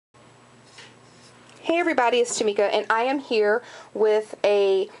Hey everybody, it's Tamika, and I am here with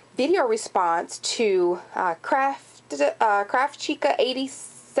a video response to Craft Chica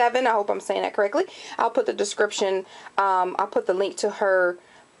 87. I hope I'm saying that correctly. I'll put the description, I'll put the link to her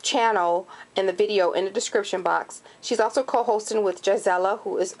channel and the video in the description box. She's also co-hosting with Gisela,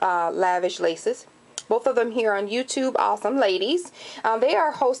 who is Lavish Laces. Both of them here on YouTube, awesome ladies. They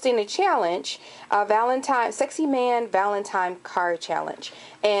are hosting a challenge, Valentine, Sexy Man Valentine card challenge.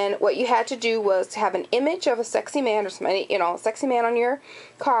 And what you had to do was to have an image of a sexy man or somebody, you know, sexy man on your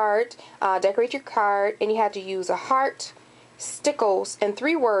card, decorate your card, and you had to use a heart, stickles, and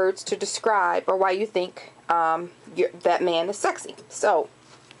 3 words to describe or why you think that man is sexy. So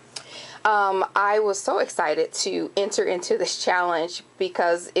I was so excited to enter into this challenge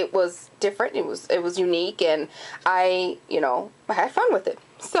because it was different, it was unique, and I had fun with it.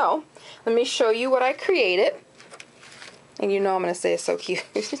 So let me show you what I created, and I'm gonna say it's so cute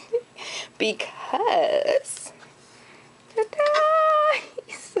because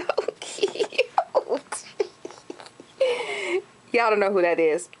he's so cute. Y'all don't know who that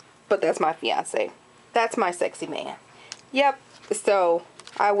is, but that's my fiance. That's my sexy man. Yep. So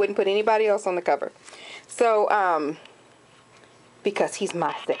I wouldn't put anybody else on the cover. So, because he's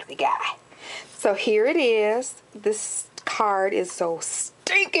my sexy guy. So here it is. This card is so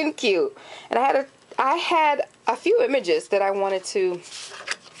stinking cute. And I had a few images that I wanted to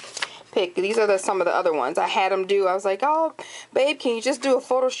pick. These are some of the other ones I had them do. I was like, oh, babe, can you just do a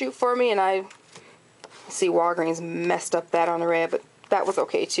photo shoot for me? And I see Walgreens messed up that on the red, but that was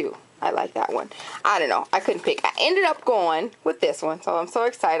okay too. I like that one. I don't know. I couldn't pick. I ended up going with this one. So I'm so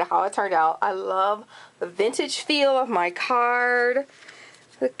excited how it turned out. I love the vintage feel of my card.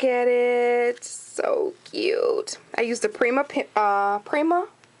 Look at it. So cute. I used the Prima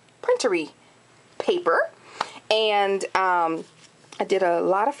printery paper. And I did a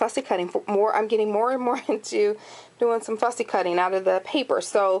lot of fussy cutting. I'm getting more and more into doing some fussy cutting out of the paper.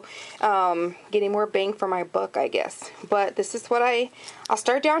 So getting more bang for my buck, I guess. But this is what I'll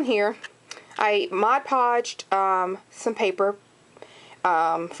start down here. I Mod Podged some paper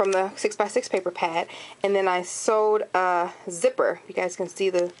from the 6x6 paper pad. And then I sewed a zipper. You guys can see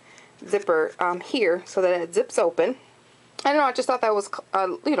the zipper here so that it zips open. I don't know, I just thought that was a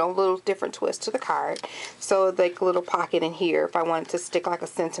little different twist to the card. So like a little pocket in here if I wanted to stick like a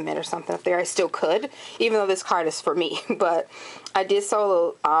sentiment or something up there, I still could, even though this card is for me. But I did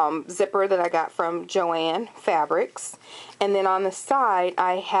sew a zipper that I got from Joann Fabrics. And then on the side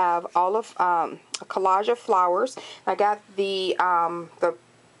I have all of a collage of flowers. I got the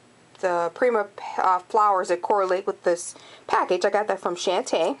Prima flowers that correlate with this package. I got that from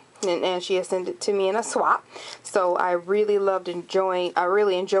Shantae. And she has sent it to me in a swap. So I really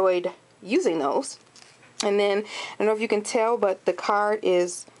enjoyed using those. And then, I don't know if you can tell, but the card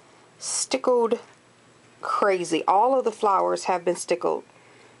is stickled crazy. All of the flowers have been stickled.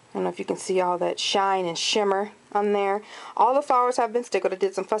 I don't know if you can see all that shine and shimmer on there. All the flowers have been stickled. I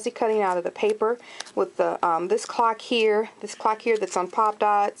did some fussy cutting out of the paper with the this clock here that's on pop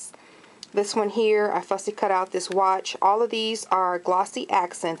dots. This one here, I fussy cut out this watch. All of these are glossy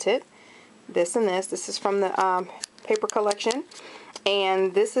accented. This and this. This is from the paper collection.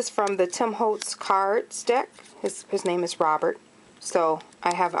 And this is from the Tim Holtz cards deck. His name is Robert. So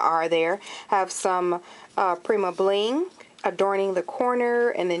I have an R there. I have some Prima bling adorning the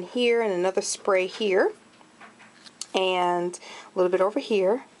corner, and then here, and another spray here. And a little bit over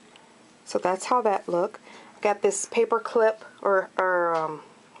here. So that's how that look. I got this paper clip or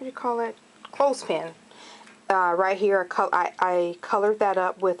what do you call it? Clothespin. Right here, I colored that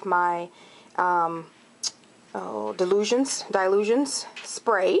up with my Dilutions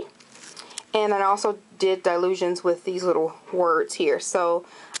spray. And then I also did dilutions with these little words here. So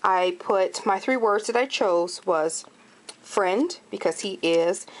I put my 3 words that I chose was friend, because he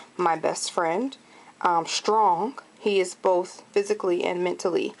is my best friend. Strong. He is both physically and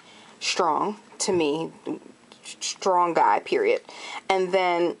mentally strong to me. Strong guy, period. And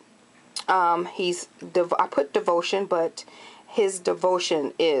then I put devotion, but his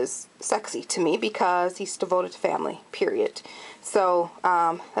devotion is sexy to me because he's devoted to family, period. So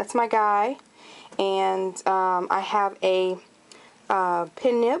that's my guy. And I have a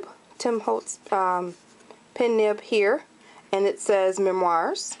pin nib, Tim Holtz pin nib here, and it says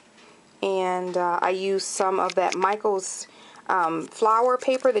Memoirs. And I use some of that Michael's flower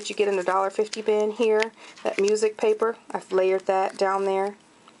paper that you get in the $1.50 bin here, that music paper. I've layered that down there.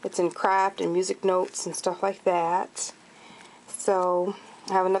 It's in craft and music notes and stuff like that. So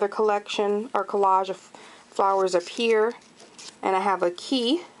I have another collection or collage of flowers up here. And I have a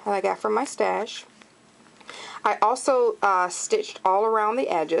key that I got from my stash. I also stitched all around the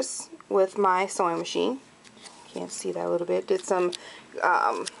edges with my sewing machine. Can't see that a little bit. Did some,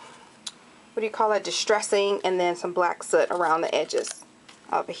 what do you call it, distressing, and then some black soot around the edges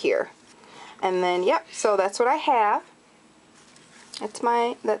over here. And then, yep, so that's what I have. That's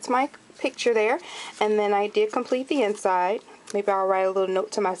my picture there. And then I did complete the inside. Maybe I'll write a little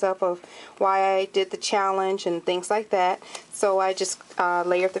note to myself of why I did the challenge and things like that. So I just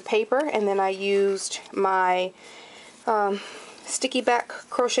layered the paper, and then I used my sticky back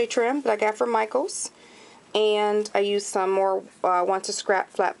crochet trim that I got from Michaels. And I used some more Want to Scrap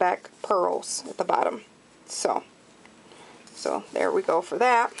flat back pearls at the bottom. So there we go for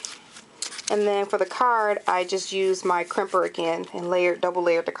that. And then for the card, I just used my crimper again and double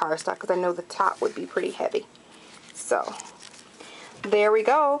layered the cardstock because I know the top would be pretty heavy. So there we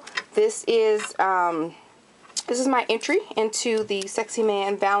go. This is my entry into the Sexy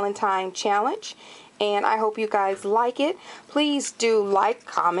Man Valentine challenge, and I hope you guys like it. Please do like,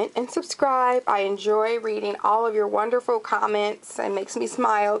 comment, and subscribe. I enjoy reading all of your wonderful comments. It makes me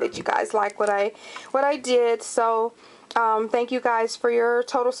smile that you guys like what I did. So thank you guys for your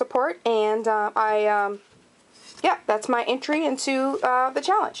total support, and yeah, that's my entry into the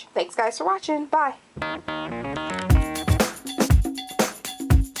challenge. Thanks guys for watching. Bye.